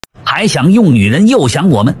还想用女人诱降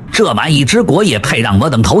我们，这么一支国也配让我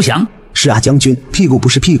等投降？是啊，将军，屁股不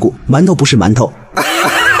是屁股，馒头不是馒头。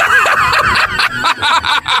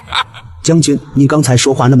将军，你刚才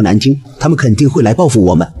说话那么难听，他们肯定会来报复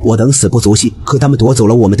我们，我等死不足惜。可他们夺走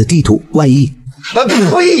了我们的地图，万一……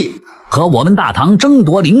呸！和我们大唐争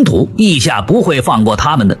夺领土，陛下不会放过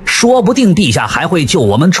他们的，说不定陛下还会救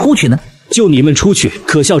我们出去呢。救你们出去，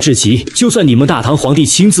可笑至极！就算你们大唐皇帝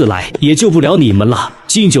亲自来，也救不了你们了。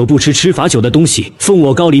敬酒不吃吃罚酒的东西，奉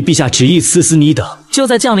我高丽陛下旨意，赐死你等。就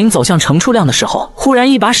在将领走向程初亮的时候，忽然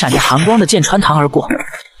一把闪着寒光的剑穿堂而过。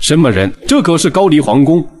什么人？这可是高丽皇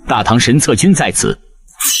宫，大唐神策军在此。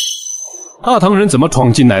大唐人怎么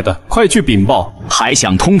闯进来的？快去禀报！还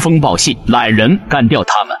想通风报信，懒人，干掉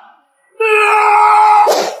他们！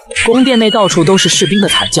宫殿内到处都是士兵的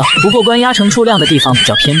惨叫，不过关押程初亮的地方比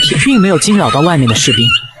较偏僻，并没有惊扰到外面的士兵。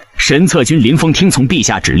神策军林峰听从陛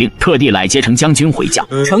下指令，特地来接程将军回家。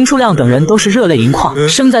程初亮等人都是热泪盈眶，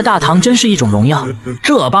生在大唐真是一种荣耀。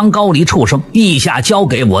这帮高丽畜生，陛下交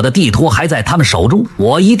给我的地图还在他们手中，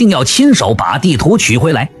我一定要亲手把地图取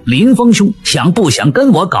回来。林峰兄，想不想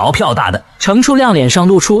跟我搞票大的？程初亮脸上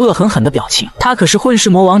露出恶狠狠的表情，他可是混世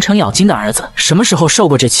魔王程咬金的儿子，什么时候受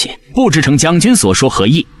过这气？不知程将军所说何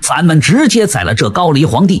意？咱们直接宰了这高丽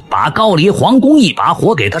皇帝，把高丽皇宫一把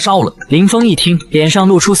火给他烧了。林峰一听，脸上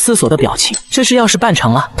露出思索的表情，这事要是办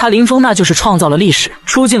成了，他林峰那就是创造了历史，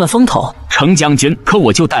出尽了风头。程将军，可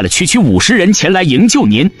我就带了区50人前来营救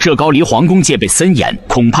您，这高丽皇宫戒备森严，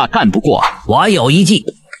恐怕干不过。我有一计。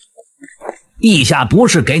陛下不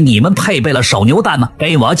是给你们配备了手榴弹吗？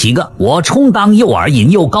给我几个，我充当诱饵，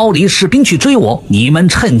引诱高丽士兵去追我，你们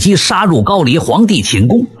趁机杀入高丽皇帝寝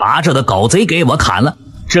宫，把这个狗贼给我砍了。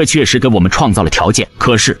这确实给我们创造了条件，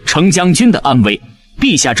可是程将军的安危，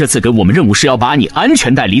陛下这次给我们任务是要把你安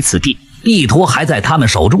全带离此地。地图还在他们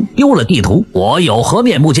手中，丢了地图，我有何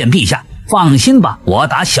面目见陛下？放心吧，我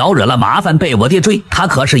打小惹了麻烦被我爹追，他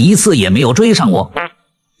可是一次也没有追上我。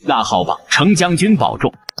那好吧，程将军保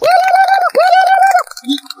重。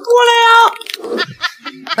过来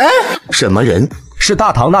呀！哎，什么人？是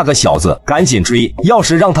大唐那个小子，赶紧追！要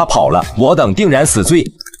是让他跑了，我等定然死罪。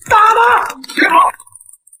打吧！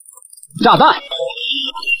炸弹！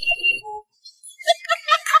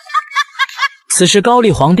此时高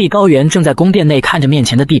丽皇帝高原正在宫殿内看着面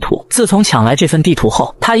前的地图。自从抢来这份地图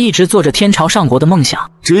后，他一直做着天朝上国的梦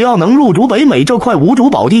想。只要能入主北美这块无主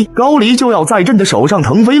宝地，高丽就要在朕的手上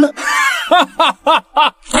腾飞了。哈哈哈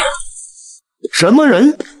哈！什么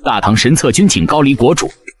人？大唐神策军请高丽国主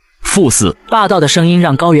赴死！霸道的声音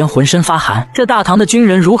让高原浑身发寒。这大唐的军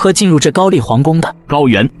人如何进入这高丽皇宫的？高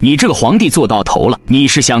原，你这个皇帝做到头了，你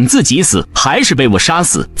是想自己死，还是被我杀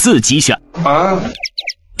死？自己选啊！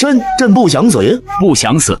朕不想死，不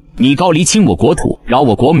想死！你高丽侵我国土，扰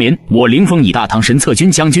我国民，我林峰以大唐神策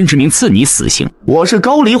军将军之名赐你死刑。我是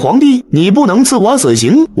高丽皇帝，你不能赐我死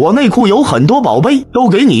刑。我内库有很多宝贝，都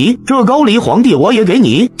给你。这高丽皇帝我也给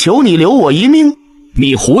你，求你留我一命。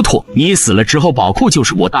你糊涂！你死了之后，宝库就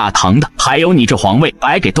是我大唐的，还有你这皇位，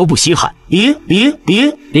白给都不稀罕。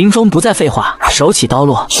别！林峰不再废话，手起刀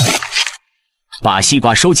落。把西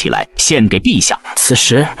瓜收起来，献给陛下。此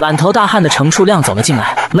时，满头大汗的程初亮走了进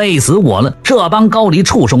来，累死我了！这帮高丽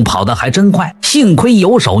畜生跑得还真快，幸亏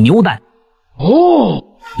有手榴弹。哦，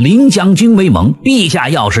林将军威猛，陛下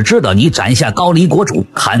要是知道你斩下高丽国主，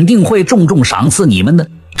肯定会重重赏赐你们的。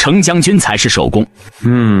程将军才是首功。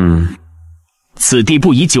此地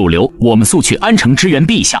不宜久留，我们速去安城支援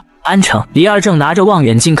陛下。安城，李二正拿着望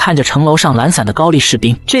远镜看着城楼上懒散的高丽士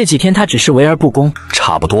兵。这几天他只是围而不攻。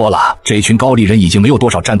差不多了，这群高丽人已经没有多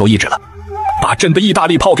少战斗意志了。把朕的意大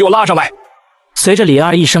利炮给我拉上来！随着李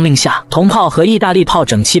二一声令下，铜炮和意大利炮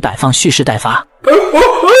整齐摆放，蓄势待发。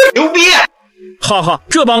牛逼！哈哈，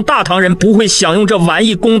这帮大唐人不会想用这玩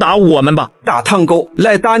意攻打我们吧？大唐狗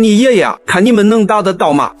来打你爷爷，看你们能打得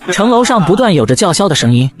到吗？城楼上不断有着叫嚣的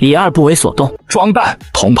声音，李二不为所动。装弹，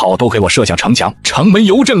铜炮都给我射向城墙，城门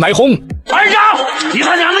由朕来轰！二长，你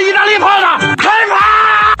他娘的意大利炮呢？开炮！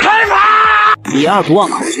开炮！李二不忘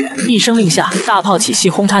口诀，一声令下，大炮起息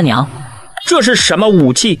轰他娘！这是什么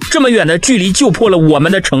武器？这么远的距离就破了我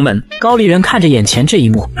们的城门！高丽人看着眼前这一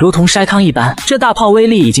幕，如同筛糠一般，这大炮威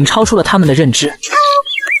力已经超出了他们的认知。哈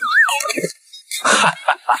哈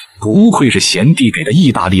哈！不愧是贤弟给的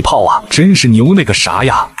意大利炮啊，真是牛那个啥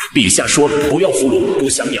呀！陛下说了，不要俘虏，不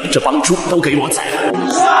降养，这帮猪都给我宰了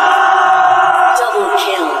！Double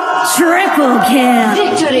kill, triple kill,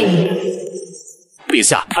 victory！陛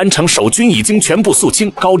下，安城守军已经全部肃清，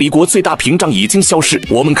高丽国最大屏障已经消失，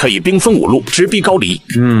我们可以兵分5路直逼高丽。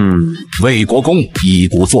魏国公一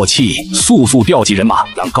鼓作气，速速调集人马，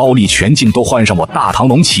让高丽全境都换上我大唐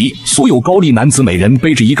龙旗，所有高丽男子每人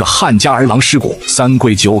背着一个汉家儿郎尸骨，3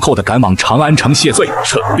跪9叩的赶往长安城谢罪。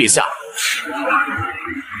是陛下。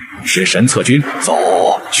是神策军，走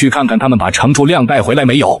去看看他们把程初亮带回来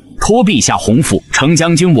没有。托陛下洪福，程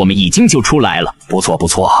将军，我们已经救出来了。不错不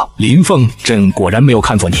错，林凤，朕果然没有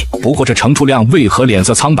看错你。不过这程初亮为何脸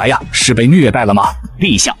色苍白呀？是被虐待了吗？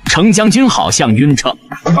陛下，程将军好像晕车。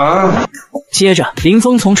接着，林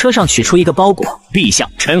峰从车上取出一个包裹。陛下，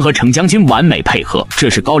臣和程将军完美配合，这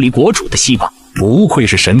是高丽国主的希望。不愧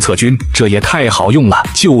是神策军，这也太好用了，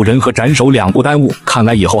救人和斩首2不耽误。看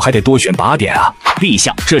来以后还得多选靶点啊！陛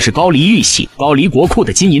下，这是高丽玉玺，高丽国库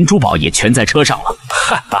的金银珠宝也全在车上了。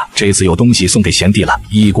哈哈，这次有东西送给贤弟了。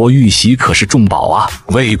一国玉玺可是重宝啊！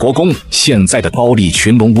魏国公，现在的高丽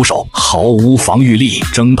群龙无首，毫无防御力，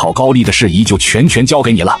征讨高丽的事宜就全交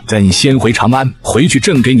给你了。朕先回长安，回去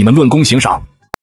朕给你们论功行赏。